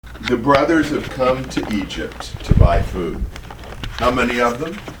the brothers have come to Egypt to buy food. How many of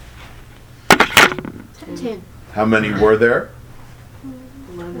them? 10. How many were there?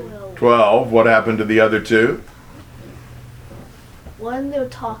 12. What happened to the other two? One they're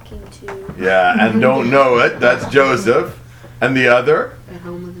talking to. Yeah, and don't know it. That's Joseph. And the other? At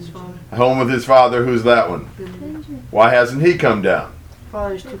home with his father. Home with his father. Who's that one? Why hasn't he come down?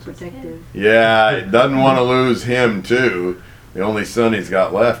 Father's too protective. Yeah, he doesn't want to lose him too. The only son he's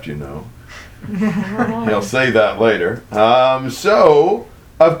got left, you know. He'll say that later. So,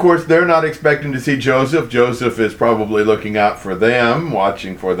 of course, they're not expecting to see Joseph. Joseph is probably looking out for them,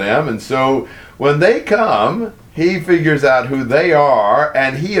 watching for them. And so when they come, he figures out who they are,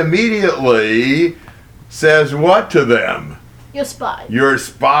 and he immediately says what to them? You're spies. You're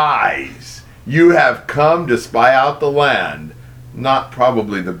spies. You have come to spy out the land. Not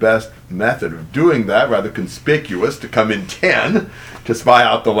probably the best method of doing that, rather conspicuous to come in 10 to spy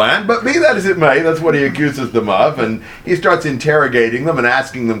out the land, but be that as it may, that's what he accuses them of, and he starts interrogating them and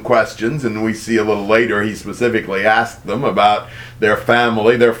asking them questions, and we see a little later he specifically asks them about their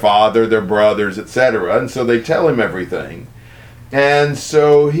family, their father, their brothers, etc., and so they tell him everything. And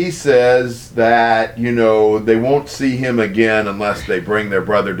so he says that, you know, they won't see him again unless they bring their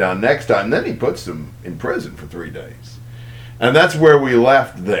brother down next time, and then he puts them in prison for 3 days. And that's where we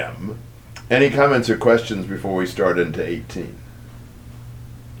left them. Any comments or questions before we start into 18?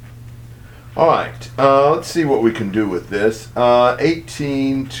 All right, let's see what we can do with this.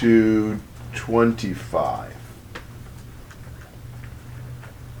 18 to 25.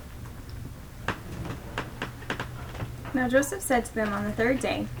 Now Joseph said to them on the 3rd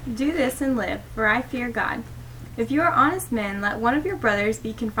day, "Do this and live, for I fear God. If you are honest men, let one of your brothers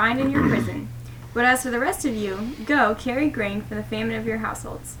be confined in your prison. But as for the rest of you, go, carry grain for the famine of your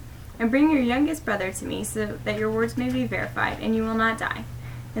households. And bring your youngest brother to me, so that your words may be verified, and you will not die."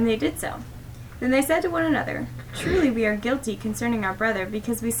 And they did so. Then they said to one another, "Truly we are guilty concerning our brother,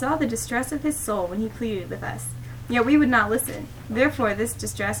 because we saw the distress of his soul when he pleaded with us. Yet we would not listen. Therefore this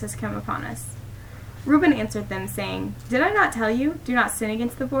distress has come upon us." Reuben answered them, saying, "Did I not tell you, do not sin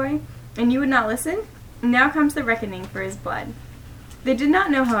against the boy? And you would not listen? Now comes the reckoning for his blood." They did not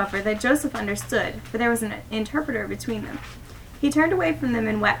know, however, that Joseph understood, for there was an interpreter between them. He turned away from them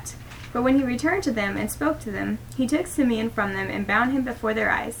and wept. But when he returned to them and spoke to them, he took Simeon from them and bound him before their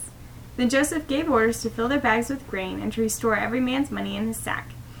eyes. Then Joseph gave orders to fill their bags with grain, and to restore every man's money in his sack,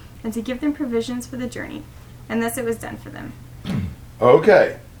 and to give them provisions for the journey. And thus it was done for them.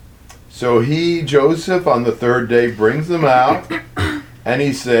 Okay. So Joseph, on the 3rd day, brings them out, and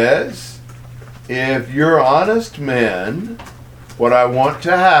he says, if you're honest men, what I want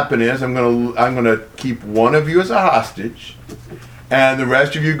to happen is I'm going to keep one of you as a hostage, and the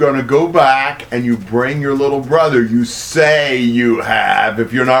rest of you are going to go back and you bring your little brother you say you have,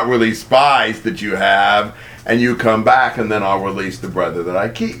 if you're not really spies that you have, and you come back, and then I'll release the brother that I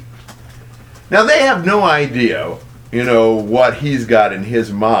keep. Now they have no idea, you know, what he's got in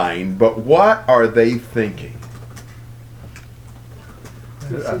his mind, but what are they thinking?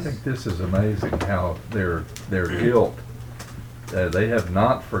 I think this is amazing how their guilt, they have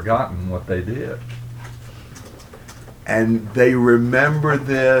not forgotten what they did. And they remember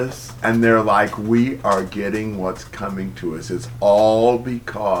this, and they're like, we are getting what's coming to us. It's all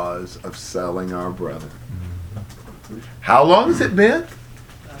because of selling our brother. Mm-hmm. How long has it been?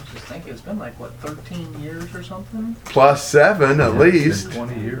 I was just thinking, it's been like, what, 13 years or something? Plus 7 at least. It's been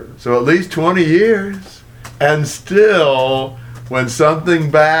 20 years. So at least 20 years. And still, when something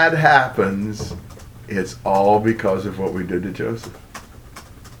bad happens, it's all because of what we did to Joseph.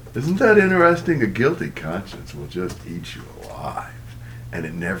 Isn't that interesting? A guilty conscience will just eat you alive, and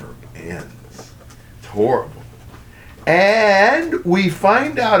it never ends. It's horrible. And we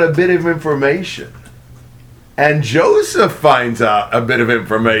find out a bit of information. And Joseph finds out a bit of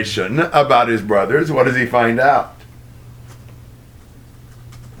information about his brothers. What does he find out?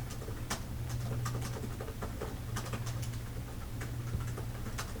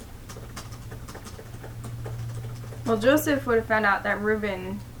 Well, Joseph would have found out that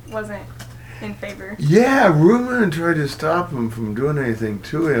Reuben wasn't in favor. Yeah, Reuben tried to stop him from doing anything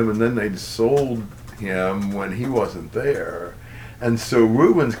to him, and then they'd sold him when he wasn't there. And so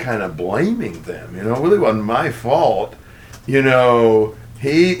Reuben's kind of blaming them. You know, it really wasn't my fault. You know,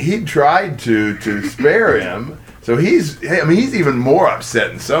 he tried to spare him. So he's even more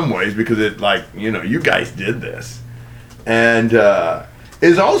upset in some ways because you guys did this. And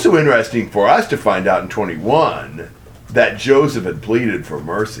it's also interesting for us to find out in 21 that Joseph had pleaded for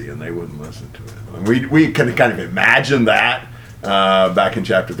mercy and they wouldn't listen to him. We can kind of imagine that back in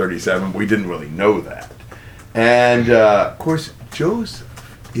chapter 37. We didn't really know that. And of course, Joseph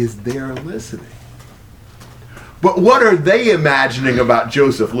is there listening. But what are they imagining about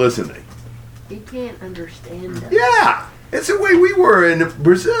Joseph listening? He can't understand us. Yeah, it's the way we were in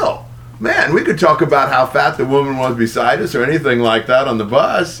Brazil. Man, we could talk about how fat the woman was beside us or anything like that on the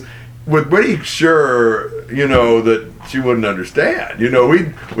bus. We're pretty sure, that she wouldn't understand.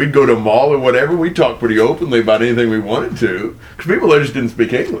 We'd go to a mall or whatever. We'd talk pretty openly about anything we wanted to, because people there just didn't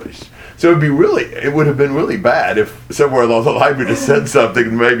speak English. So it would have been really bad if somewhere along the line we just said something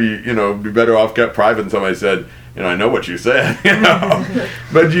and maybe, be better off kept private and somebody said, I know what you said,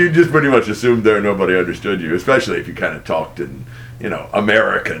 But you just pretty much assumed there nobody understood you, especially if you kind of talked in,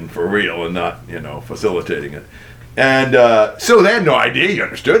 American for real and not, facilitating it. And so they had no idea he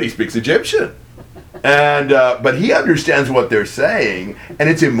understood. He speaks Egyptian. And but he understands what they're saying, and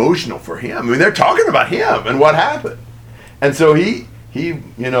it's emotional for him. I mean, they're talking about him and what happened. And so he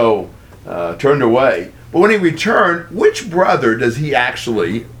turned away. But when he returned, which brother does he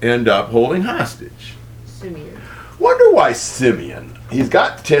actually end up holding hostage? Simeon. Wonder why Simeon? He's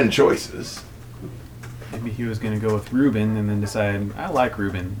got 10 choices. Maybe he was going to go with Reuben and then decide, I like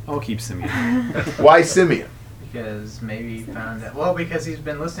Reuben. I'll keep Simeon. Why Simeon? Because maybe he found out. Well, because he's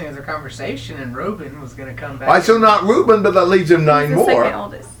been listening to their conversation, and Reuben was going to come back. Why so not Reuben, but that leaves him 9 The more. second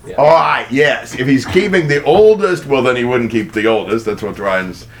oldest. All right, yes. If he's keeping the oldest, well, then he wouldn't keep the oldest. That's what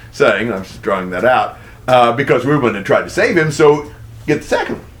Ryan's saying. I'm just drawing that out. Because Reuben had tried to save him, so get the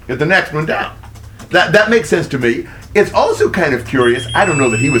second one. Get the next one down. That makes sense to me. It's also kind of curious. I don't know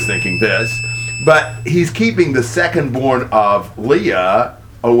that he was thinking this, but he's keeping the second born of Leah,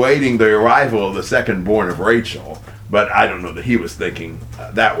 awaiting the arrival of the second born of Rachel. But I don't know that he was thinking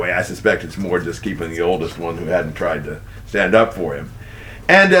that way. I suspect it's more just keeping the oldest one who hadn't tried to stand up for him.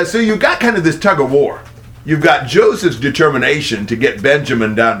 And so you've got kind of this tug of war. You've got Joseph's determination to get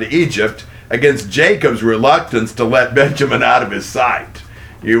Benjamin down to Egypt against Jacob's reluctance to let Benjamin out of his sight.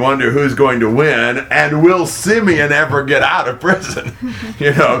 You wonder who's going to win, and will Simeon ever get out of prison?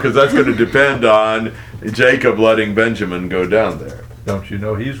 Because that's going to depend on Jacob letting Benjamin go down there. Don't you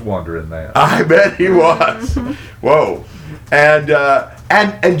know he's wondering that? I bet he was. Whoa.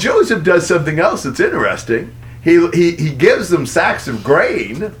 And Joseph does something else that's interesting. He gives them sacks of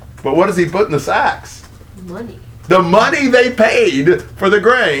grain, but what does he put in the sacks? Money. The money they paid for the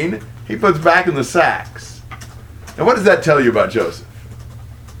grain, he puts back in the sacks. And what does that tell you about Joseph?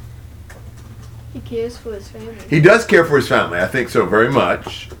 He cares for his family. He does care for his family. I think so very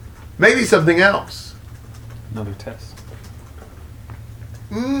much. Maybe something else. Another test.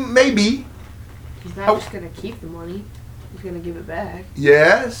 Maybe. He's not just going to keep the money. He's going to give it back.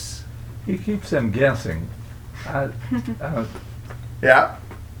 Yes. He keeps them guessing. Yeah.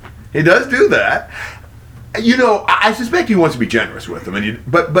 He does do that. I suspect he wants to be generous with them.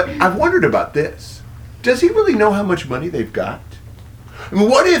 But I've wondered about this. Does he really know how much money they've got? I mean,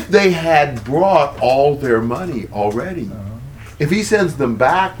 what if they had brought all their money already? If he sends them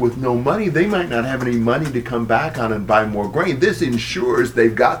back with no money, they might not have any money to come back on and buy more grain. This ensures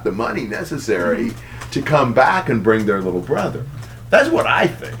they've got the money necessary to come back and bring their little brother. That's what I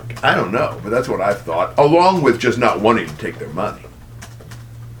think. I don't know, but that's what I've thought, along with just not wanting to take their money.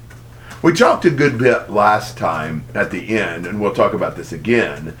 We talked a good bit last time at the end, and we'll talk about this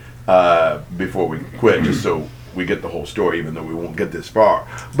again before we quit, just so we get the whole story, even though we won't get this far.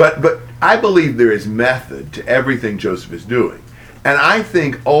 But I believe there is method to everything Joseph is doing. And I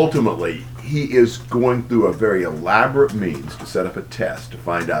think ultimately he is going through a very elaborate means to set up a test to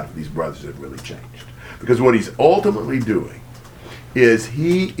find out if these brothers have really changed. Because what he's ultimately doing is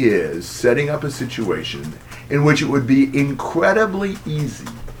he is setting up a situation in which it would be incredibly easy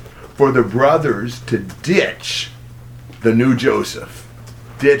for the brothers to ditch the new Joseph,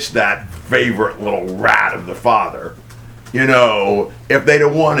 ditch that favorite little rat of the father, if they'd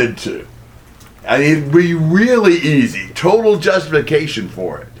have wanted to. And it'd be really easy, total justification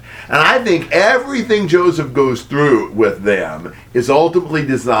for it. And I think everything Joseph goes through with them is ultimately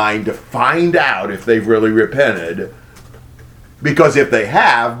designed to find out if they've really repented. Because if they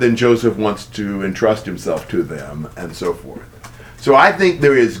have, then Joseph wants to entrust himself to them and so forth. So I think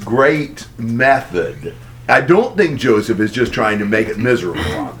there is great method. I don't think Joseph is just trying to make it miserable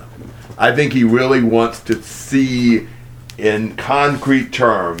on them. I think he really wants to see in concrete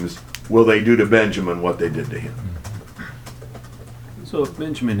terms, will they do to Benjamin what they did to him? So if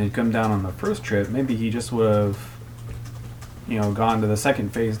Benjamin had come down on the first trip, maybe he just would have, gone to the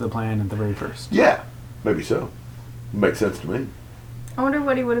second phase of the plan at the very first. Yeah, maybe so. Makes sense to me. I wonder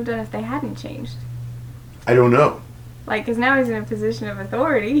what he would have done if they hadn't changed. I don't know. Because now he's in a position of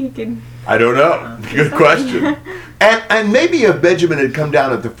authority. He could... I don't know. Good question. And maybe if Benjamin had come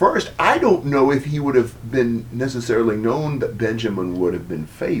down at the first, I don't know if he would have been necessarily known that Benjamin would have been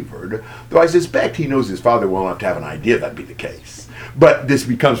favored, though I suspect he knows his father well enough to have an idea that'd be the case. But this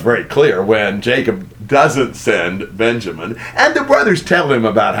becomes very clear when Jacob doesn't send Benjamin, and the brothers tell him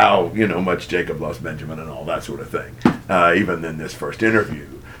about how, much Jacob loves Benjamin and all that sort of thing, even in this first interview.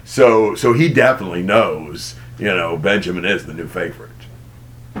 So he definitely knows, Benjamin is the new favorite.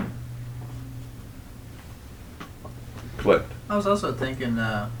 Clint. I was also thinking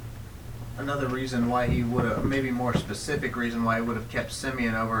another reason why he would have, maybe more specific reason why he would have kept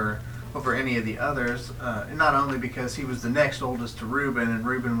Simeon over any of the others. Not only because he was the next oldest to Reuben, and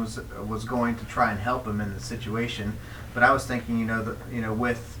Reuben was going to try and help him in the situation, but I was thinking,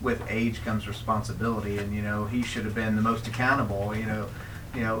 with age comes responsibility, and he should have been the most accountable.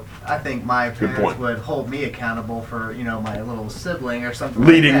 I think my parents would hold me accountable for my little sibling or something.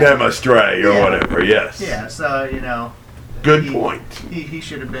 Leading like that. them astray or whatever. Yes. Yeah. So Good point. He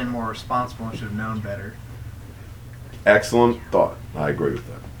should have been more responsible and should have known better. Excellent thought. I agree with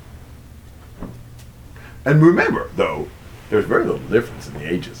that. And remember, though, there's very little difference in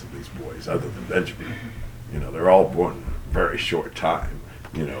the ages of these boys other than Benjamin. They're all born in a very short time.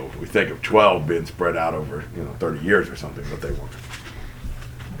 We think of 12 being spread out over, 30 years or something, but they weren't.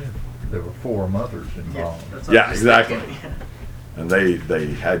 There were 4 mothers involved. Yeah, exactly. And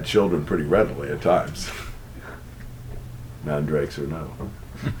they had children pretty readily at times. Mandrakes or no.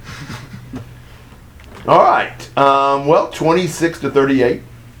 All right. 26 to 38.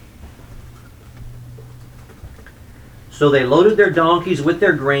 So they loaded their donkeys with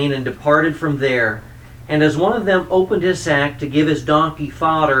their grain and departed from there. And as one of them opened his sack to give his donkey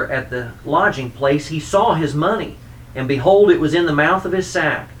fodder at the lodging place, he saw his money, and behold, it was in the mouth of his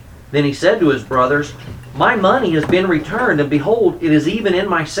sack. Then he said to his brothers, "My money has been returned, and behold, it is even in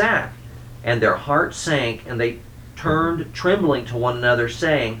my sack." And their hearts sank, and they turned trembling to one another,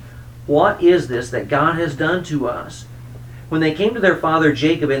 saying, "What is this that God has done to us?" When they came to their father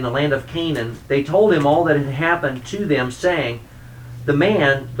Jacob in the land of Canaan, they told him all that had happened to them, saying, "The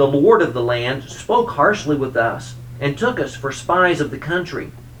man, the Lord of the land, spoke harshly with us, and took us for spies of the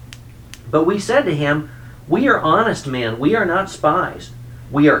country. But we said to him, 'We are honest men, we are not spies.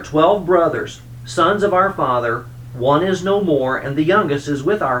 We are 12 brothers, sons of our father. One is no more, and the youngest is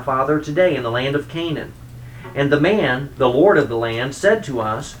with our father today in the land of Canaan.' And the man, the Lord of the land, said to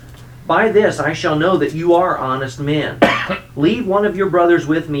us, 'By this I shall know that you are honest men. Leave one of your brothers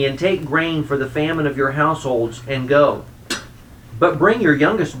with me, and take grain for the famine of your households, and go. But bring your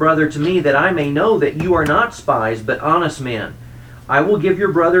youngest brother to me, that I may know that you are not spies, but honest men. I will give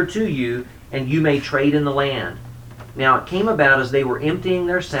your brother to you, and you may trade in the land.' Now it came about as they were emptying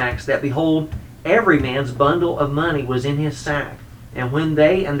their sacks, that behold, every man's bundle of money was in his sack. And when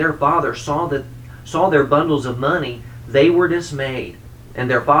they and their father saw their bundles of money, they were dismayed. And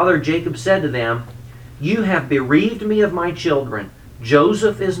their father Jacob said to them, 'You have bereaved me of my children.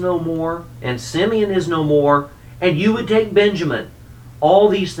 Joseph is no more, and Simeon is no more, and you would take Benjamin. All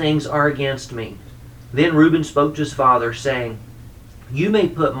these things are against me.' Then Reuben spoke to his father, saying, 'You may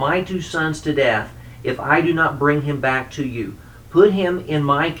put my 2 sons to death, if I do not bring him back to you. Put him in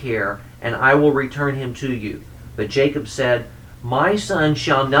my care, and I will return him to you.' But Jacob said, 'My son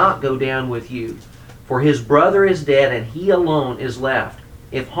shall not go down with you, for his brother is dead, and he alone is left.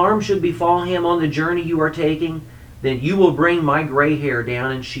 If harm should befall him on the journey you are taking, then you will bring my gray hair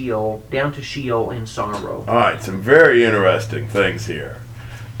down to Sheol in sorrow.'" All right, some very interesting things here.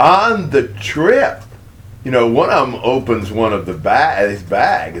 On the trip, one of them opens one of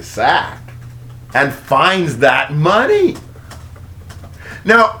his sack, and finds that money.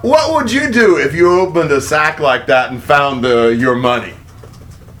 Now, what would you do if you opened a sack like that and found your money?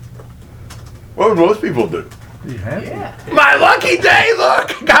 What would most people do? Be happy. Yeah. My lucky day,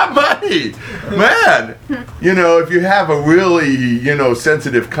 look, got money. Man, if you have a really,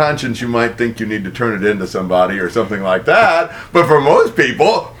 sensitive conscience, you might think you need to turn it into somebody or something like that. But for most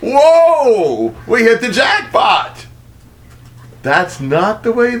people, whoa, we hit the jackpot. That's not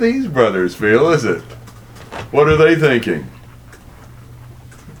the way these brothers feel, is it? What are they thinking?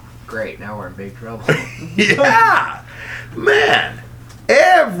 Great, now we're in big trouble. Yeah, man.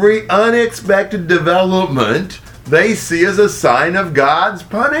 Every unexpected development they see as a sign of God's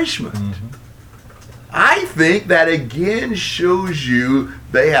punishment. Mm-hmm. I think that again shows you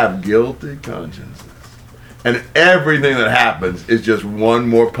they have guilty consciences. And everything that happens is just one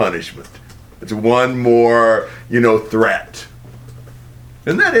more punishment. It's one more, threat.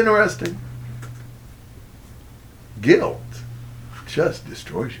 Isn't that interesting? Guilt just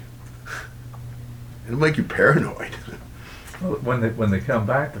destroys you. It'll make you paranoid. Well, when they come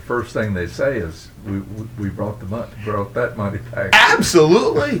back, the first thing they say is, "We brought that money back."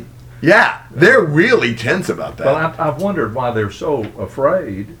 Absolutely. Yeah, they're really tense about that. Well, I've wondered why they're so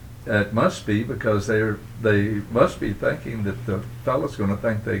afraid. It must be because they must be thinking that the fellow's going to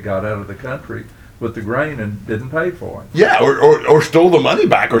think they got out of the country with the grain and didn't pay for it. Yeah, or stole the money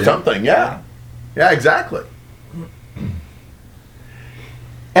back or Yeah. something. Yeah. Yeah, exactly.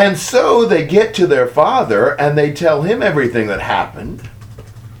 And so they get to their father and they tell him everything that happened.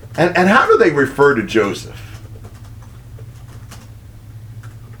 And how do they refer to Joseph?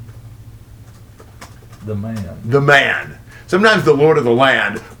 The man. The man. Sometimes the Lord of the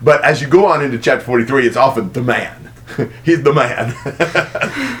land, but as you go on into chapter 43, it's often the man. He's the man.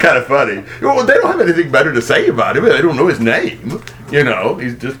 Kind of funny. Well, they don't have anything better to say about him. They don't know his name. You know,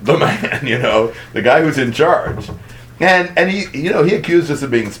 he's just the man, you know, the guy who's in charge. And he, you know, he accused us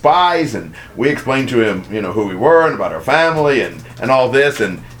of being spies, and we explained to him, you know, who we were and about our family and all this.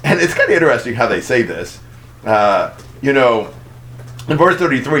 And it's kind of interesting how they say this. You know, in verse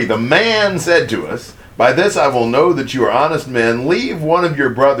 33, the man said to us, "By this I will know that you are honest men. Leave one of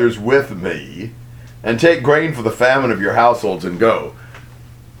your brothers with me and take grain for the famine of your households and go."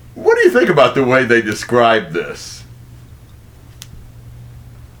 What do you think about the way they describe this?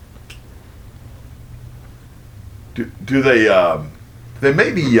 Do they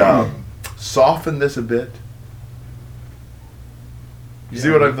maybe soften this a bit? You see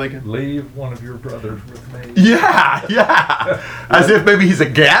what I'm thinking? Leave one of your brothers with me. Yeah. As if maybe he's a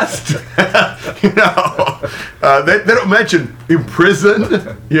guest. You know, they don't mention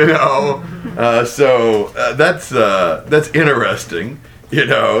imprison. You know, so that's interesting. You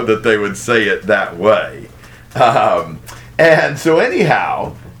know, that they would say it that way. And so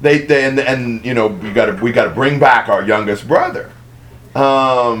anyhow, they you know, we got to bring back our youngest brother.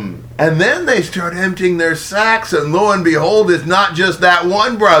 And then they start emptying their sacks, and lo and behold, it's not just that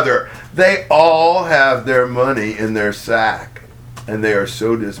one brother. They all have their money in their sack, and they are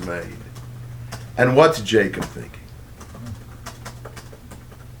so dismayed. And what's Jacob thinking?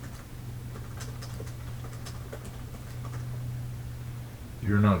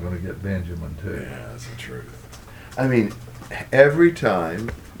 You're not going to get Benjamin too. Yeah, that's the truth. I mean, every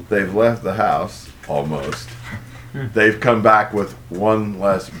time they've left the house, almost, they've come back with one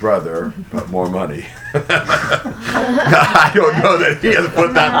less brother, but more money. I don't know that he has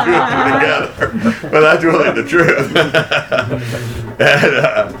put that two together, but that's really the truth.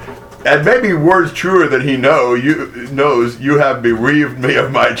 And maybe words truer than he knows, you have bereaved me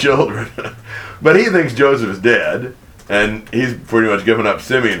of my children. But he thinks Joseph is dead, and he's pretty much given up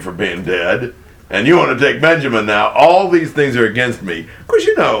Simeon for being dead. And you want to take Benjamin now. All these things are against me. Of course,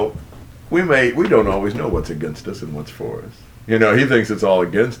 you know, we don't always know what's against us and what's for us. You know, he thinks it's all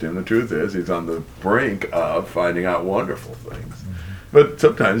against him. The truth is, he's on the brink of finding out wonderful things. Mm-hmm. But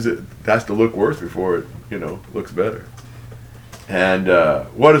sometimes it has to look worse before it, you know, looks better. And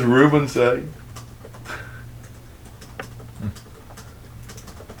what does Reuben say? You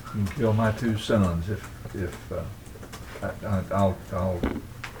can kill my two sons if I'll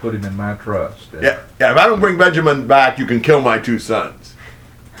put him in my trust. Yeah. If I don't bring Benjamin back, you can kill my two sons.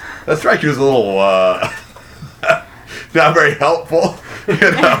 That strikes you as a little not very helpful.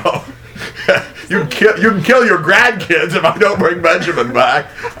 You know, you can kill your grandkids if I don't bring Benjamin back.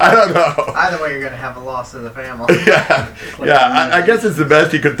 I don't know. Either way, you're going to have a loss of the family. Yeah. I guess it's the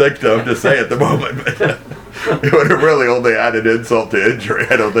best he could think of to say at the moment. It would have really only added insult to injury.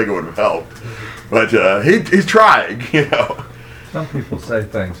 I don't think it would have helped. But he's trying, you know. Some people say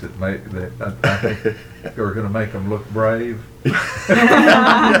things that I think are going to make them look brave.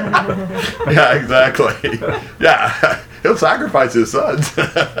 Yeah, exactly. Yeah, he'll sacrifice his sons.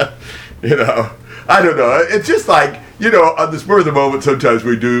 You know, I don't know. It's just like, you know, on the spur of the moment, sometimes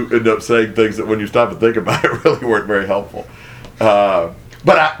we do end up saying things that when you stop and think about it really weren't very helpful.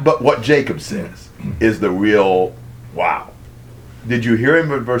 But what Jacob says is the real wow. Did you hear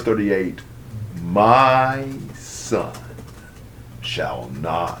him in verse 38? My son shall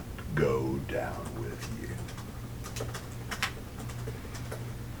not go down with you.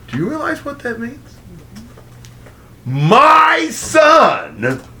 Do you realize what that means? My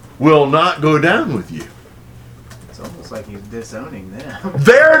son will not go down with you. It's almost like he's disowning them.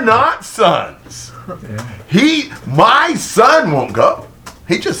 They're not sons. Yeah. My son won't go.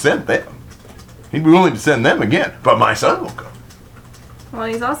 He just sent them. He'd be willing to send them again, but my son won't go. Well,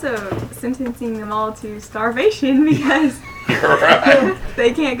 he's also sentencing them all to starvation because Right.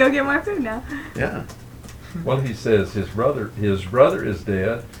 they can't go get more food now. Yeah. Well, he says his brother is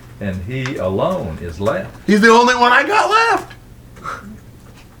dead, and he alone is left. He's the only one I got left.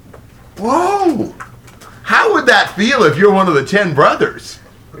 Whoa. How would that feel if you're one of the 10 brothers?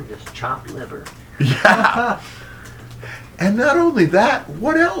 Or just chopped liver. Yeah. And not only that,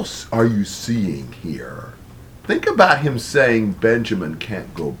 what else are you seeing here? Think about him saying Benjamin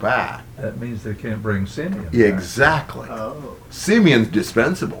can't go back. That means they can't bring Simeon back. Exactly. Oh. Simeon's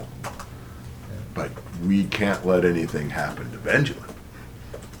dispensable. But we can't let anything happen to Benjamin.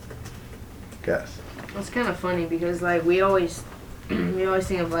 Guess. It's kind of funny because like we always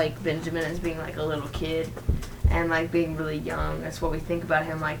think of like Benjamin as being like a little kid and like being really young. That's what we think about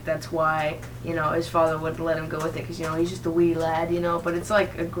him. Like that's why his father wouldn't let him go with it because he's just a wee lad. But it's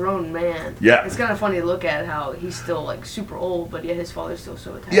like a grown man. Yeah. It's kind of funny to look at how he's still like super old, but yet his father's still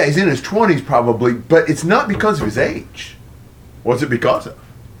so attached. Yeah, he's in his 20s probably, but it's not because of his age. What's it because of?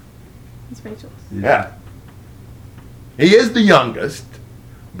 It's Rachel's. Yeah. He is the youngest,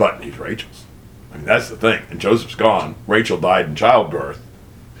 but he's Rachel's. I mean, that's the thing. And Joseph's gone. Rachel died in childbirth.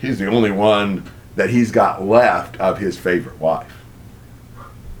 He's the only one that he's got left of his favorite wife.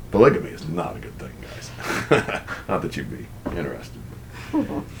 Polygamy is not a good thing, guys. Not that you'd be interested.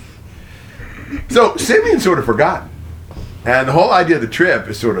 So Simeon's sort of forgotten. And the whole idea of the trip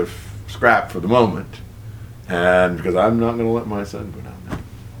is sort of scrapped for the moment. And because I'm not going to let my son go down there.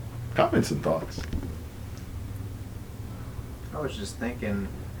 Comments and thoughts. I was just thinking,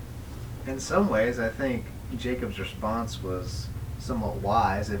 in some ways, I think Jacob's response was somewhat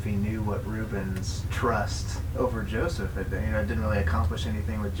wise if he knew what Reuben's trust over Joseph had done. It didn't really accomplish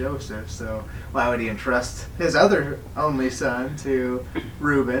anything with Joseph, so why would he entrust his other only son to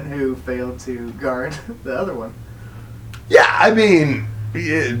Reuben, who failed to guard the other one? Yeah, I mean,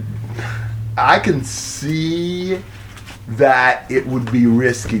 I can see that it would be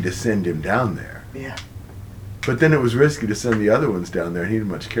risky to send him down there. Yeah. But then it was risky to send the other ones down there, and he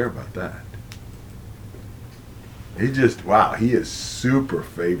didn't much care about that. He is super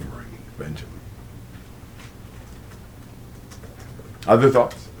favoring Benjamin. Other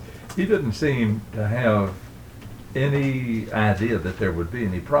thoughts? He didn't seem to have any idea that there would be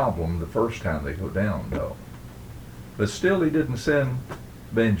any problem the first time they go down, though. But still, he didn't send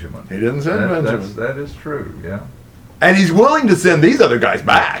Benjamin. He didn't send Benjamin. That is true, yeah. And he's willing to send these other guys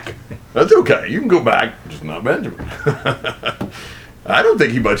back. That's okay. You can go back, just not Benjamin. I don't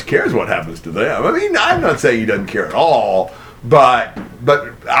think he much cares what happens to them. I mean, I'm not saying he doesn't care at all, but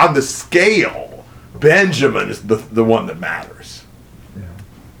on the scale, Benjamin is the one that matters. Yeah.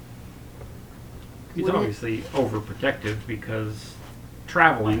 He's obviously overprotective because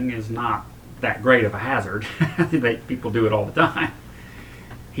traveling is not that great of a hazard. People do it all the time.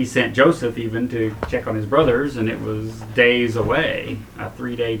 He sent Joseph even to check on his brothers, and it was days away, a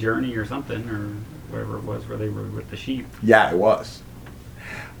 3-day journey or something, or whatever it was where they were with the sheep. Yeah, it was.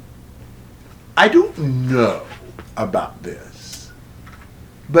 I don't know about this,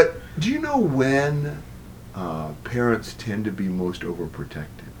 but do you know when parents tend to be most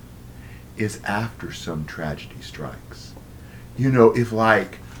overprotective? Is after some tragedy strikes. If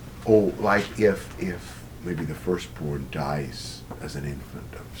if maybe the firstborn dies as an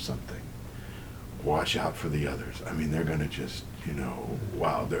infant of something, watch out for the others. I mean, they're going to just,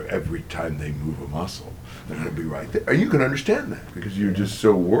 wow, every time they move a muscle, they're going to be right there. And you can understand that because you're just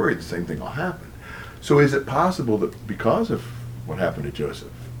so worried the same thing will happen. So is it possible that because of what happened to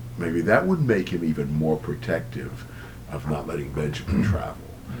Joseph, maybe that would make him even more protective of not letting Benjamin travel?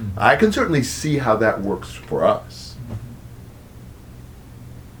 I can certainly see how that works for us.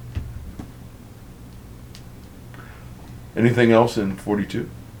 Anything else in 42?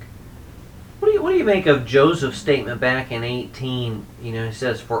 What do you make of Joseph's statement back in 18? He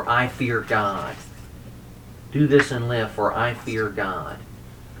says, "For I fear God. Do this and live, for I fear God."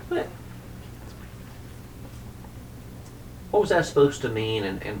 What was that supposed to mean?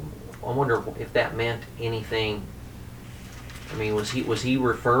 And I wonder if that meant anything. I mean, was he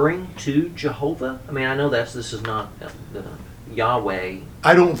referring to Jehovah? I mean, I know this is not the Yahweh.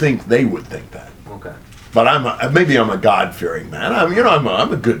 I don't think they would think that. Okay. But maybe I'm a God-fearing man.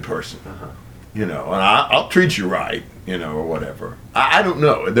 I'm a good person. Uh-huh. And I'll treat you right, or whatever. I don't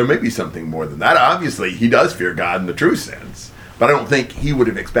know. There may be something more than that. Obviously, he does fear God in the true sense, but I don't think he would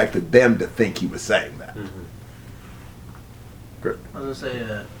have expected them to think he was saying that. Mm-hmm. Good. I was going to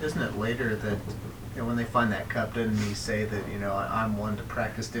say, isn't it later that when they find that cup, didn't he say that, I'm one to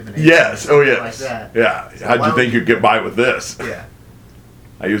practice divination? Yes. Oh, yes. Like that. Yeah. So How'd you think you'd get by with this? Yeah.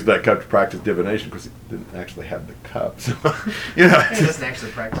 I used that cup to practice divination because he didn't actually have the cup. So, He doesn't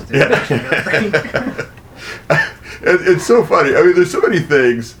actually practice divination. It's so funny. I mean, there's so many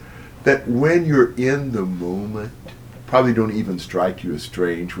things that when you're in the moment probably don't even strike you as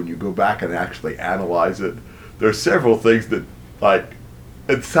strange when you go back and actually analyze it. There are several things that,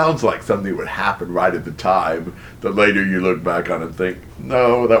 It sounds like something that would happen right at the time, that later you look back on and think,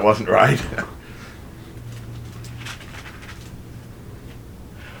 no, that wasn't right.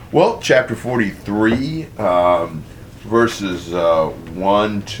 Well, chapter 43, verses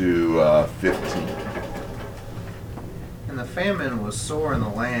 1 to 15. And the famine was sore in the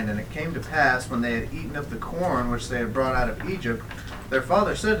land, and it came to pass, when they had eaten up the corn which they had brought out of Egypt, their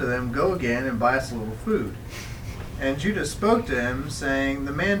father said to them, Go again and buy us a little food. And Judah spoke to him, saying,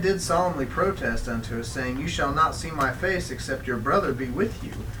 The man did solemnly protest unto us, saying, You shall not see my face, except your brother be with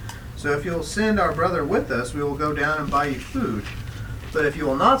you. So if you will send our brother with us, we will go down and buy you food. But if you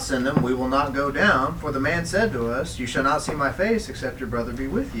will not send him, we will not go down. For the man said to us, You shall not see my face, except your brother be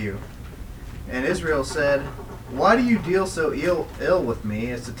with you. And Israel said, Why do you deal so ill with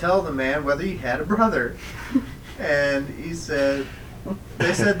me, as to tell the man whether he had a brother? And he said,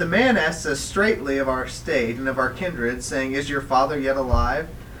 They said, The man asks us straightly of our state and of our kindred, saying, Is your father yet alive?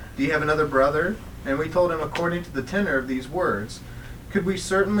 Do you have another brother? And we told him according to the tenor of these words. Could we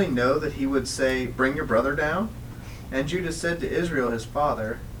certainly know that he would say, Bring your brother down? And Judah said to Israel his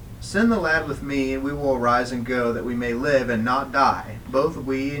father, Send the lad with me, and we will arise and go, that we may live and not die, both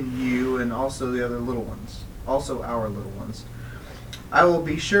we and you, and also the other little ones, also our little ones. I will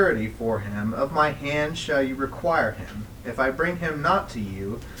be surety for him. Of my hand shall you require him. If I bring him not to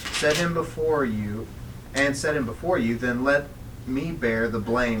you, set him before you, then let me bear the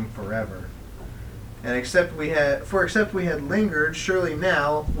blame forever. And except we had lingered, surely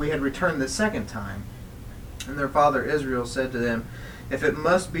now we had returned the second time. And their father Israel said to them, If it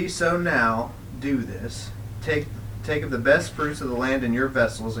must be so now, do this. Take of the best fruits of the land in your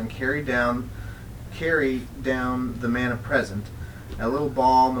vessels, and carry down the man a present, a little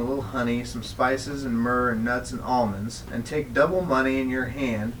balm, a little honey, some spices and myrrh and nuts and almonds, and take double money in your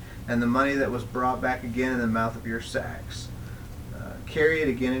hand, and the money that was brought back again in the mouth of your sacks. Carry it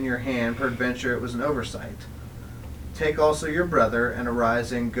again in your hand, peradventure it was an oversight. Take also your brother, and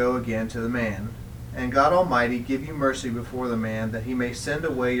arise and go again to the man. And God Almighty give you mercy before the man, that he may send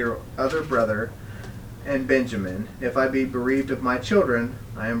away your other brother and Benjamin. If I be bereaved of my children,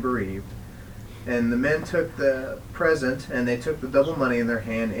 I am bereaved. And the men took the present, and they took the double money in their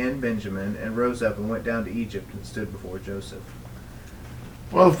hand and Benjamin, and rose up and went down to Egypt and stood before Joseph.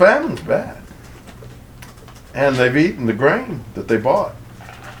 Well, the famine's bad. And they've eaten the grain that they bought.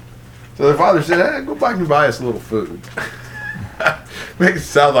 So their father said, Hey, go back and buy us a little food. Makes it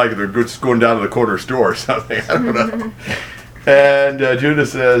sound like they're just going down to the corner store or something. I don't know. And Judah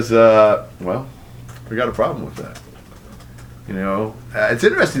says, well, we got a problem with that. You know, it's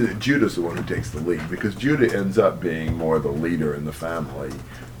interesting that Judah's the one who takes the lead, because Judah ends up being more the leader in the family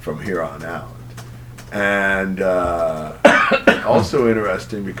from here on out. And also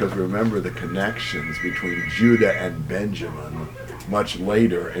interesting because remember the connections between Judah and Benjamin much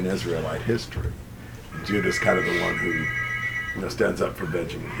later in Israelite history. Judah's kind of the one who stands up for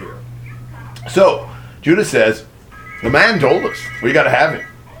Benjamin here. So Judah says, the man told us, we got to have him.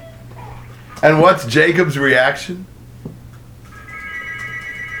 And what's Jacob's reaction?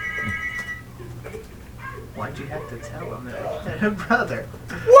 Why'd you have to tell him that he had a brother?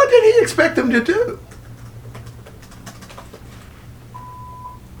 What did he expect him to do?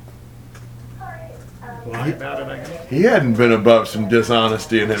 Lie about it, I guess. He hadn't been above some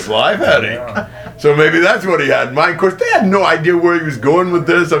dishonesty in his life, had he? So maybe that's what he had in mind. Of course, they had no idea where he was going with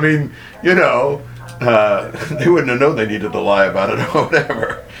this. I mean, they wouldn't have known they needed to lie about it or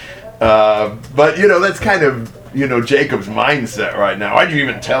whatever. But, that's kind of, Jacob's mindset right now. Why'd you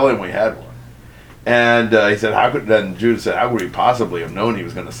even tell him we had one? And he said, then Judah said, how could we possibly have known he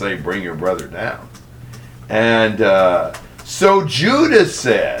was going to say, bring your brother down? And so Judah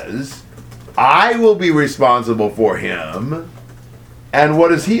says, I will be responsible for him. And what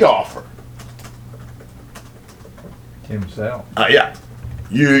does he offer? Himself. Yeah.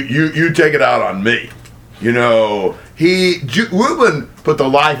 You take it out on me. Reuben put the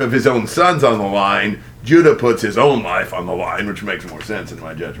life of his own sons on the line. Judah puts his own life on the line, which makes more sense in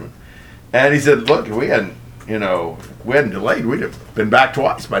my judgment. And he said, look, if we hadn't delayed, we'd have been back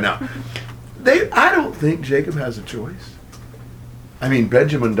twice by now. I don't think Jacob has a choice. I mean,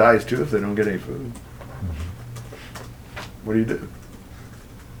 Benjamin dies too if they don't get any food. What do you do?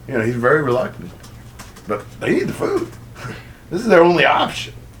 He's very reluctant. But they need the food. This is their only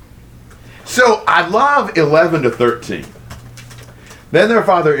option. So I love 11 to 13. Then their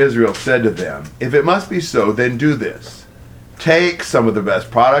father Israel said to them, if it must be so, then do this. Take some of the best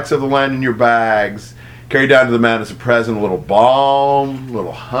products of the land in your bags, carry down to the man as a present a little balm, a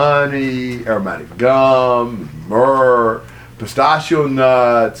little honey, aromatic gum, myrrh, pistachio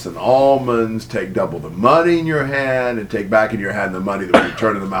nuts and almonds, take double the money in your hand, and take back in your hand the money that was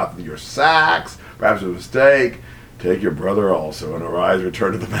returned in the mouth of your sacks. Perhaps a mistake. Take your brother also, and arise,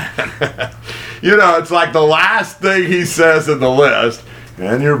 return to the man. You know, it's like the last thing he says in the list,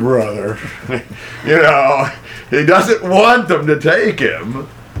 and your brother. You know, he doesn't want them to take him,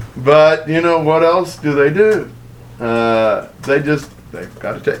 but, you know, what else do? They've got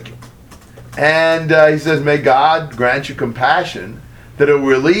to take him. And he says, may God grant you compassion that it will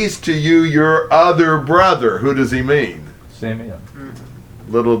release to you your other brother. Who does he mean? Simeon.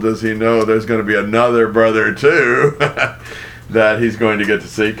 Little does he know there's going to be another brother too that he's going to get to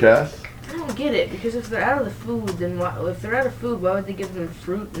see, Cass. I don't get it, because if they're out of the food, then why would they give them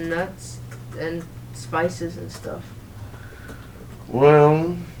fruit and nuts and spices and stuff?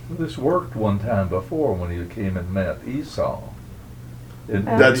 Well, This worked one time before when he came and met Esau.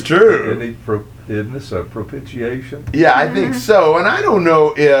 That's true. Isn't this a propitiation? yeah, I think so. And I don't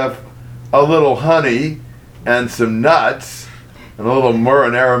know if a little honey and some nuts and a little myrrh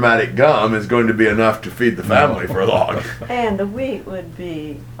and aromatic gum is going to be enough to feed the family for long. And the wheat would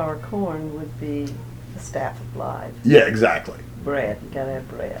be, or corn would be the staff of life. Yeah, exactly. Bread, you gotta have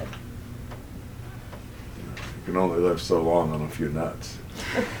bread. You can only live so long on a few nuts.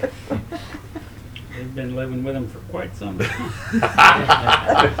 They've been living with him for quite some time.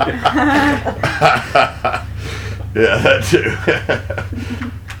 Yeah, that too.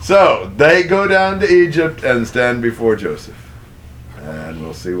 So they go down to Egypt and stand before Joseph, and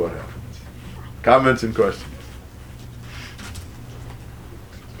we'll see what happens. Comments and questions?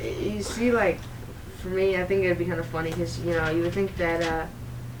 You see, like, for me, I think it'd be kind of funny because, you know, you would think that,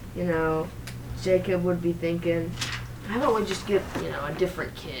 you know, Jacob would be thinking, how about we just get, you know, a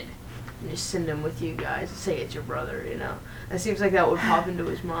different kid and just send him with you guys and say it's your brother, you know? That seems like that would pop into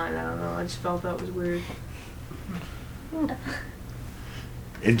his mind. I don't know. I just felt that was weird.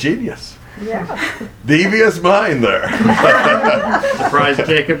 Ingenious. Yeah. Devious mind there. Surprised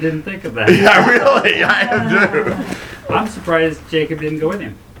Jacob didn't think of that. Yeah, really, I am too. I'm surprised Jacob didn't go with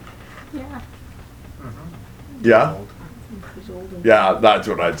him. Yeah. Yeah? He's old and Yeah, that's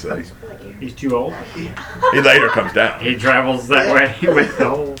what I'd say. He's too old. He later comes down. He travels that way with the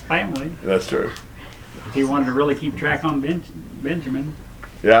whole family. That's true. If he wanted to really keep track on Benjamin,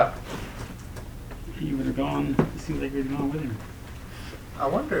 Yeah? he would have gone. It seems like he would have gone with him. I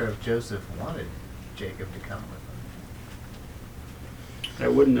wonder if Joseph wanted Jacob to come with him.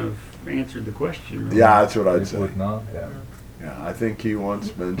 That wouldn't have answered the question. Really. Yeah, that's what I'd It say. would not have. Yeah, I think he wants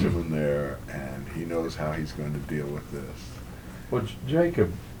Benjamin there, and he knows how he's going to deal with this. Well,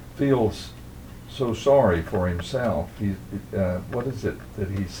 Jacob feels so sorry for himself. What is it that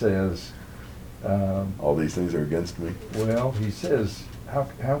he says? All these things are against me. Well, he says,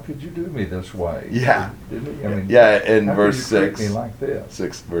 "How could you do me this way?" Yeah. Didn't he? I mean, Yeah, in how verse could you treat 6. me like this?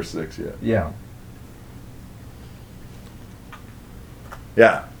 Verse 6, yeah. Yeah.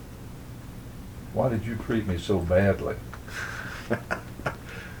 Yeah. Why did you treat me so badly?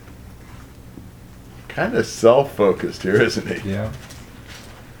 Kind of self-focused here, isn't he? Yeah.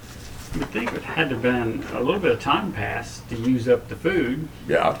 You would think it had to have been a little bit of time passed to use up the food.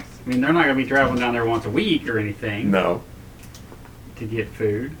 Yeah. I mean, they're not going to be traveling down there once a week or anything No. to get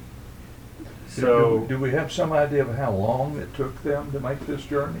food. So, do we have some idea of how long it took them to make this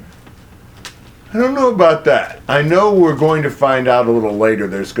journey? I don't know about that. I know we're going to find out a little later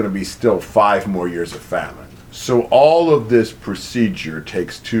there's going to be still 5 more years of famine. So all of this procedure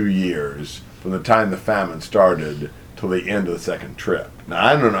takes 2 years from the time the famine started till the end of the second trip. Now,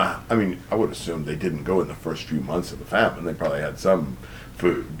 I don't know. I mean, I would assume they didn't go in the first few months of the famine. They probably had some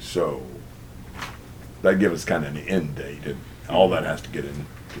food. So that gives us kind of an end date. And all that has to get into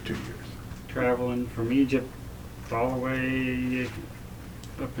 2 years. traveling from Egypt all the way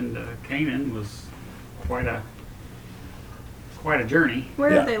up into Canaan was quite a journey.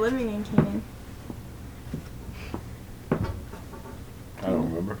 Where Yeah. are they living in Canaan? I don't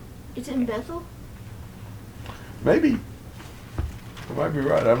remember. It's in Bethel? Maybe. You might be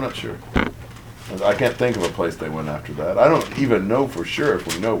right. I'm not sure. I can't think of a place they went after that. I don't even know for sure if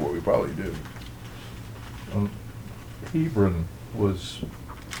we know what we probably do. Hebron was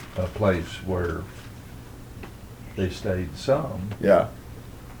a place where they stayed some. Yeah.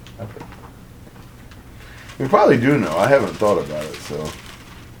 We probably do know. I haven't thought about it, so.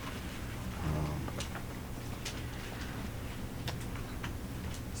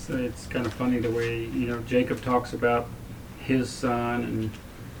 So it's kind of funny the way, you know, Jacob talks about his son,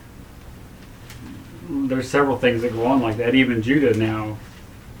 and there's several things that go on like that. Even Judah now,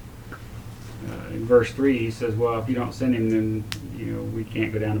 in verse 3, he says, well, if you don't send him, then, you know, we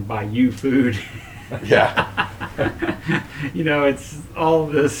can't go down and buy you food. Yeah. You know, it's all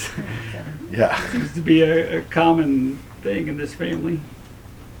of this Yeah. seems to be a common thing in this family.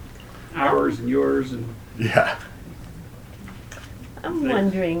 Ours and yours and Yeah. I'm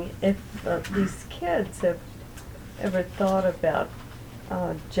wondering if these kids have ever thought about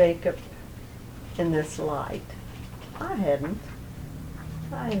Jacob in this light. I hadn't.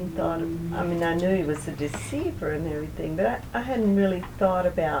 I hadn't thought of, I mean, I knew he was a deceiver and everything, but I hadn't really thought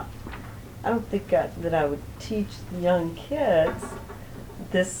about, I don't think that I would teach the young kids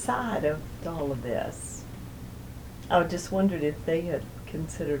this side of all of this. I just wondered if they had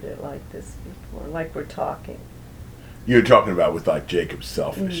considered it like this before, like we're talking. You're talking about with like Jacob's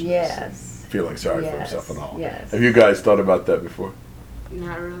selfishness. Yes. Feeling sorry for Yes, himself and all. yes. Have you guys thought about that before?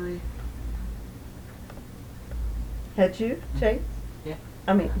 Not really. Had you, Jake? Yeah.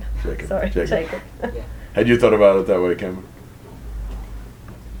 I mean, Jacob. sorry, Jacob. Jacob. Had you thought about it that way, Cameron?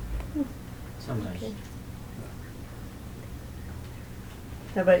 Sometimes. Okay.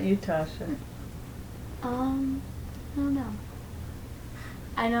 How about you, Tasha? I don't know.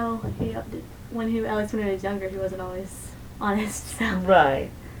 I know when he was younger, he wasn't always honest. So. Right,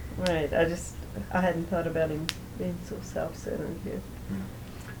 right. I hadn't thought about him being so self-centered here.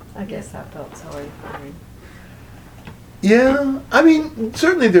 I guess I felt sorry for him. Yeah, I mean,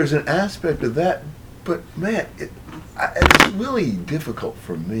 certainly there's an aspect of that, but man, it's really difficult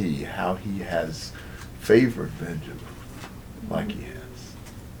for me how he has favored Benjamin like he has.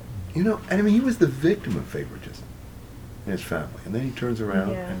 You know, and I mean, he was the victim of favoritism in his family, and then he turns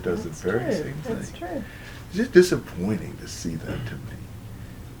around and does the that's very true. same thing. That's true. It's just disappointing to see that to me,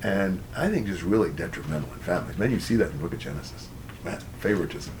 and I think just really detrimental in families. Man, you see that in the book of Genesis. Man,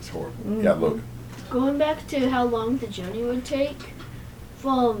 favoritism is horrible. Mm-hmm. Yeah, Logan. Going back to how long the journey would take,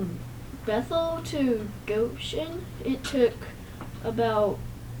 from Bethel to Goshen, it took about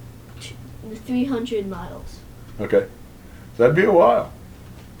 300 miles. Okay, so that'd be a while.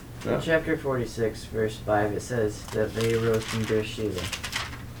 In Yeah. chapter 46, verse 5, it says that they arose from Beersheba.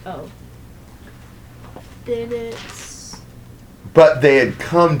 Oh. Then it's... But they had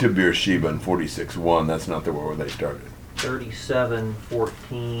come to Beersheba in 46:1. That's not the where they started.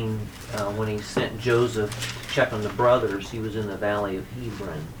 37:14, when he sent Joseph to check on the brothers, he was in the valley of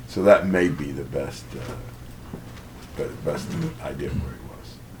Hebron. So that may be the best idea of where he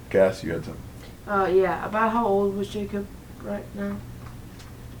was. Cass, you had something? Yeah. About how old was Jacob right now?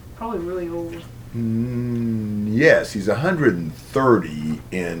 Probably really old. Yes, he's 130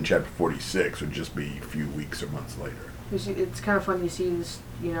 in chapter 46, would just be a few weeks or months later. It's kind of funny to see this,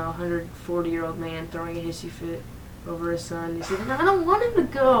 140-year-old man throwing a hissy fit over his son. He's like, I don't want him to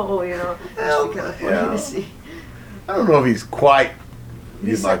go, It's kind of funny to see. I don't know if he's quite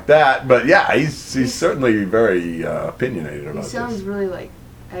like that, but yeah, he's certainly very opinionated He about sounds this. really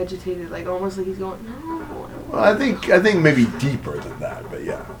agitated, almost like he's going, no. Well, I think maybe deeper than that, but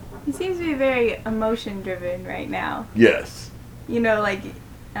yeah. He seems to be very emotion driven right now. Yes. I don't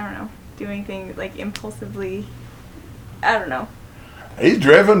know, doing things like impulsively. I don't know. He's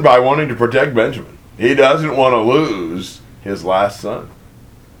driven by wanting to protect Benjamin. He doesn't want to lose his last son.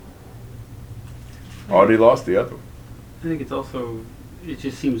 Already lost the other one. I think it's also, it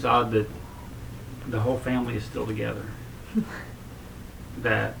just seems odd that the whole family is still together.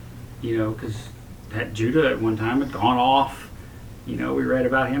 That, because that Judah at one time had gone off. We read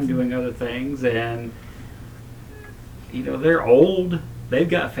about him doing other things, and, they're old. They've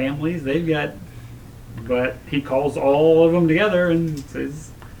got families. But he calls all of them together and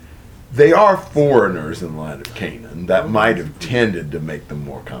says, They are foreigners in the land of Canaan. That might have tended to make them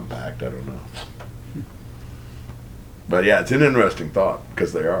more compact. I don't know. But yeah, it's an interesting thought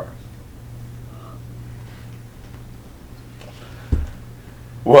because they are.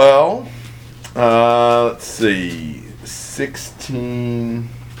 Well, let's see. 16.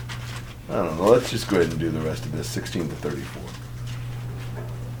 I don't know. Let's just go ahead and do the rest of this. 16 to 34.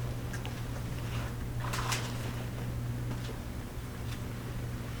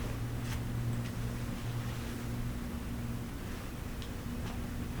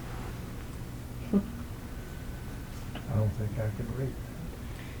 I don't think I can read.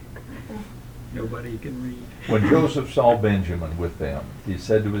 nobody can read. When Joseph saw Benjamin with them, he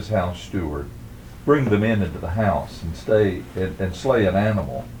said to his house steward, "Bring the men into the house and slay an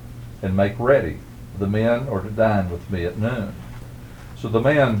animal and make ready. The men are to dine with me at noon." So the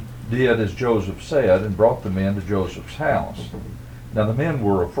man did as Joseph said and brought the men to Joseph's house. Now the men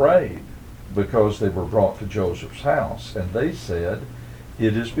were afraid because they were brought to Joseph's house, and they said,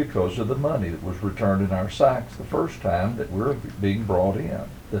 "It is because of the money that was returned in our sacks the first time that we're being brought in,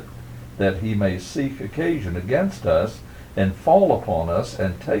 that he may seek occasion against us and fall upon us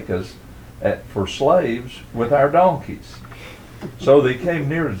and take us for slaves with our donkeys. So they came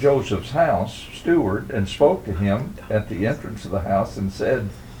near to Joseph's house steward and spoke to him at the entrance of the house and said,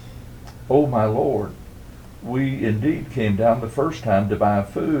 "O my lord, we indeed came down the first time to buy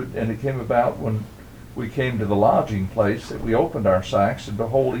food, and it came about when we came to the lodging place that we opened our sacks, and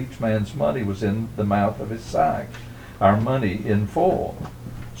behold, each man's money was in the mouth of his sack, our money in full.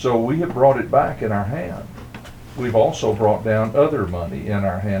 So we have brought it back in our hand. We've also brought down other money in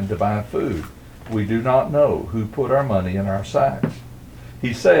our hand to buy food. We do not know who put our money in our sacks."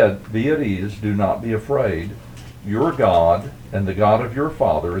 He said, "Be at ease, do not be afraid. Your God and the God of your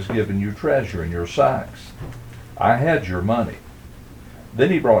father has given you treasure in your sacks. I had your money." Then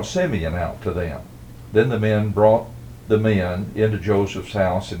he brought Simeon out to them. Then the men brought the men into Joseph's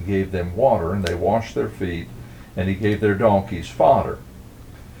house and gave them water, and they washed their feet, and he gave their donkeys fodder.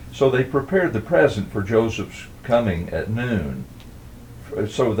 So they prepared the present for Joseph's coming at noon.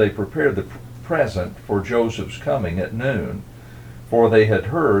 So they prepared the present for Joseph's coming at noon, for they had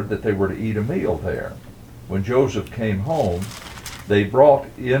heard that they were to eat a meal there. When Joseph came home, they brought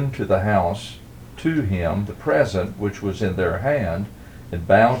into the house to him the present which was in their hand, and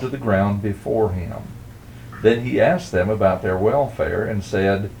bowed to the ground before him. Then he asked them about their welfare, and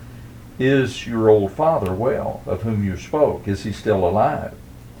said, "Is your old father well, of whom you spoke? Is he still alive?"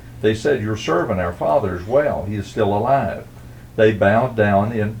 They said, "Your servant, our father, is well. He is still alive." They bowed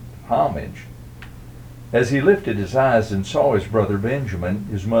down in homage. As he lifted his eyes and saw his brother Benjamin,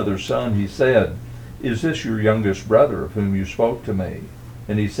 his mother's son, he said, "Is this your youngest brother, of whom you spoke to me?"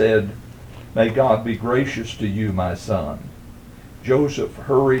 And he said, "May God be gracious to you, my son." Joseph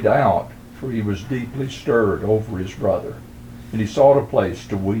hurried out, for he was deeply stirred over his brother. And he sought a place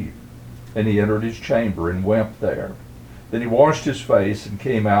to weep. And he entered his chamber and wept there. Then he washed his face and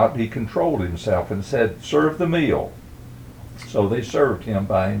came out, and he controlled himself and said, "Serve the meal." So they served him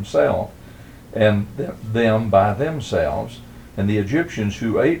by himself, and them by themselves, and the Egyptians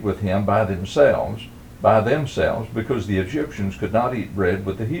who ate with him by themselves, because the Egyptians could not eat bread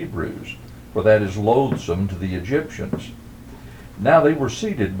with the Hebrews, for that is loathsome to the Egyptians. Now they were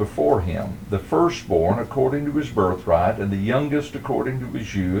seated before him, the firstborn according to his birthright, and the youngest according to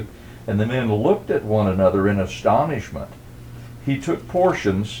his youth, and the men looked at one another in astonishment. He took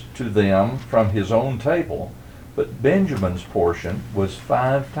portions to them from his own table, but Benjamin's portion was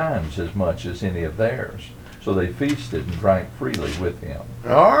 5 times as much as any of theirs. So they feasted and drank freely with him.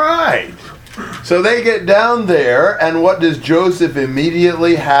 All right. So they get down there, and what does Joseph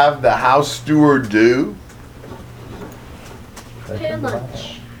immediately have the house steward do? Prepare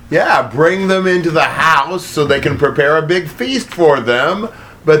lunch. Yeah, bring them into the house so they can prepare a big feast for them.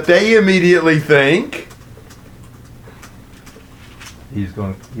 But they immediately think, He's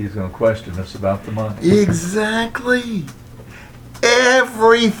going to question us about the money. exactly.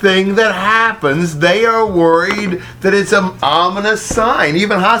 Everything that happens, they are worried that it's an ominous sign,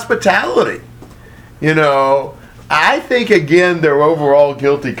 even hospitality. You know, I think, again, their overall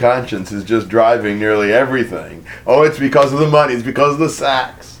guilty conscience is just driving nearly everything. Oh, it's because of the money, it's because of the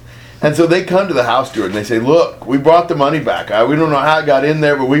sacks. And so they come to the house steward and they say, "Look, we brought the money back. We don't know how it got in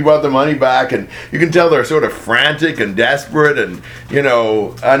there, but we brought the money back." And you can tell they're sort of frantic and desperate and, you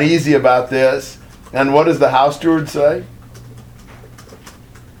know, uneasy about this. And what does the house steward say?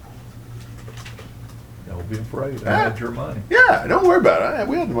 Don't be afraid. I had your money. Yeah, don't worry about it.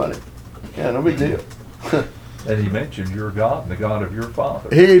 We had the money. Yeah, no big deal. And he mentioned your God and the God of your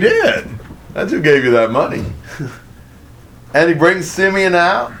father. He did. That's who gave you that money. And he brings Simeon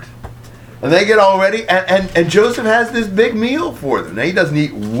out. And they get all ready, and Joseph has this big meal for them. Now, he doesn't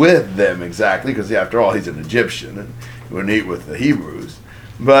eat with them exactly, because after all, he's an Egyptian, and he wouldn't eat with the Hebrews.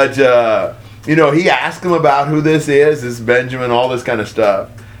 But, you know, he asks them about who this is Benjamin, all this kind of stuff.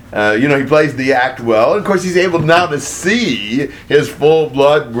 You know, he plays the act well. And, of course, he's able now to see his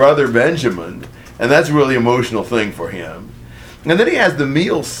full-blood brother Benjamin, and that's a really emotional thing for him. And then he has the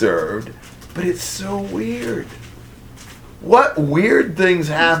meal served, but it's so weird. What weird things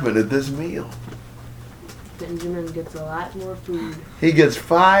happen at this meal? Benjamin gets a lot more food. He gets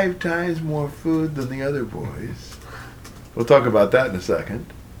 5 times more food than the other boys. We'll talk about that in a second.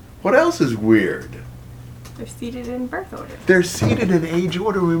 What else is weird? They're seated in birth order. They're seated in age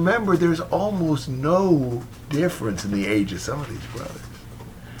order. Remember, there's almost no difference in the age of some of these brothers.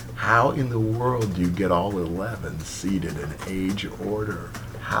 How in the world do you get all 11 seated in age order?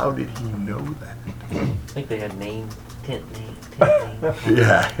 How did he know that? I think they had names. Tent name.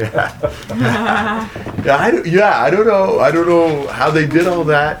 Yeah. I don't know how they did all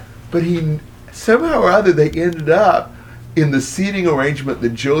that, but somehow or other they ended up in the seating arrangement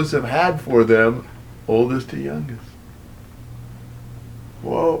that Joseph had for them, oldest to youngest.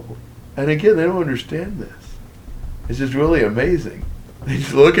 Whoa. And again, they don't understand this. It's just really amazing. They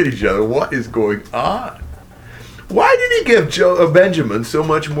just look at each other. What is going on? Why did he give Benjamin so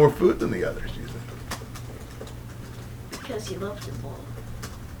much more food than the others, do you think? Because he loved them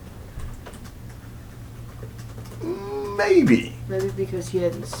all. Maybe. Maybe because he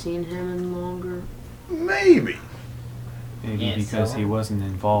hadn't seen him in longer. Maybe. Maybe Yeah, because so- he wasn't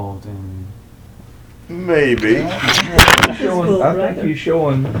involved in. Maybe. I think he's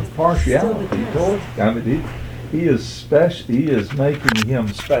showing partiality towards. I mean, he is special. He is making him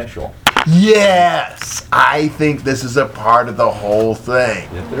special. Yes, I think this is a part of the whole thing.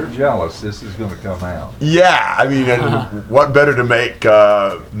 If they're jealous, this is going to come out. Yeah, I mean, and what better to make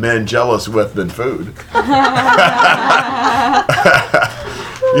men jealous with than food?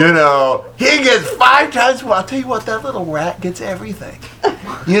 You know, he gets 5 times more. I'll tell you what, that little rat gets everything.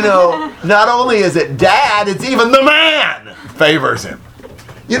 You know, not only is it dad, it's even the man favors him.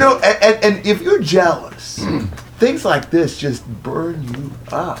 You know, and if you're jealous, things like this just burn you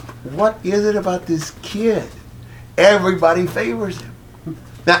up. What is it about this kid? Everybody favors him.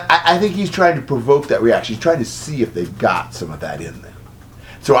 Now, I think he's trying to provoke that reaction. He's trying to see if they've got some of that in them.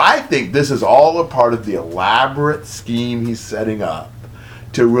 So I think this is all a part of the elaborate scheme he's setting up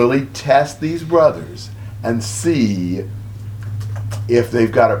to really test these brothers and see if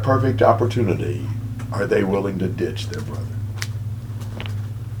they've got a perfect opportunity. Are they willing to ditch their brother?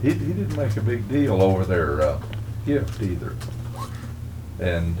 He didn't make a big deal over their gift either.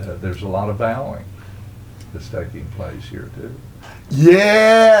 And there's a lot of bowing that's taking place here too.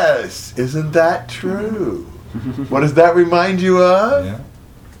 Yes! Isn't that true? What does that remind you of? Yeah.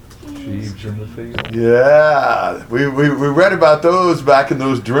 Sheaves in the field. Yeah, we read about those back in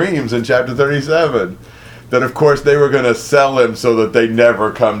those dreams in chapter 37. That of course they were going to sell him so that they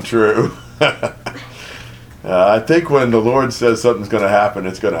never come true. I think when the Lord says something's going to happen,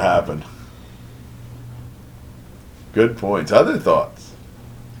 it's going to happen. Good points. Other thoughts?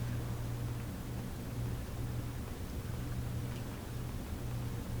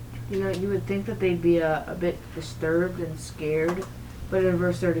 You know, you would think that they'd be a bit disturbed and scared, but in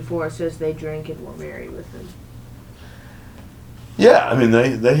verse 34 it says they drank and were merry with him. Yeah, I mean,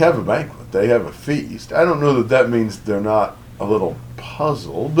 they have a banquet. They have a feast. I don't know that means they're not a little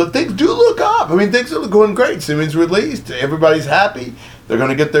puzzled, but things do look up. I mean, things are going great. Simeon's released. Everybody's happy. They're going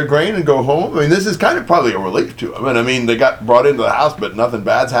to get their grain and go home. I mean, this is kind of probably a relief to them. And I mean, they got brought into the house, but nothing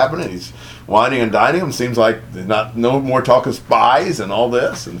bad's happening. He's whining and dining them. Seems like there's no more talk of spies and all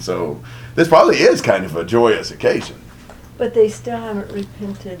this. And so this probably is kind of a joyous occasion. But they still haven't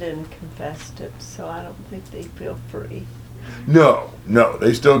repented and confessed it, so I don't think they feel free. No,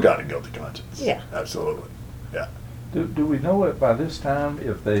 they still got a guilty conscience. Yeah. Absolutely. Yeah. Do we know it by this time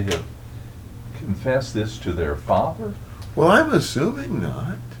if they have confessed this to their father? Well, I'm assuming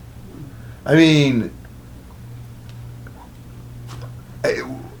not. I mean,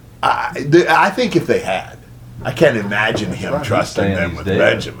 I think if they had, I can't imagine him Right, trusting he's saying them he's with dead.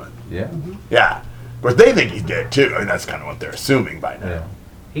 Benjamin. Yeah. Yeah. Of course, they think he's dead too. I mean, that's kind of what they're assuming by now. Yeah.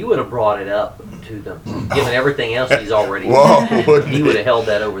 He would have brought it up to them, given everything else he's already Whoa, done. wouldn't He would have held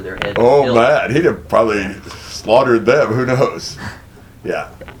that over their heads. Oh, and man. He'd have probably slaughtered them. Who knows? Yeah.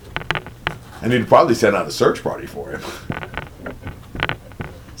 And he'd probably sent out a search party for him.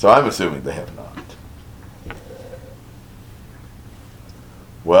 So I'm assuming they have not.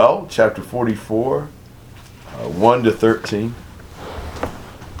 Well, chapter 44, 1 to 13.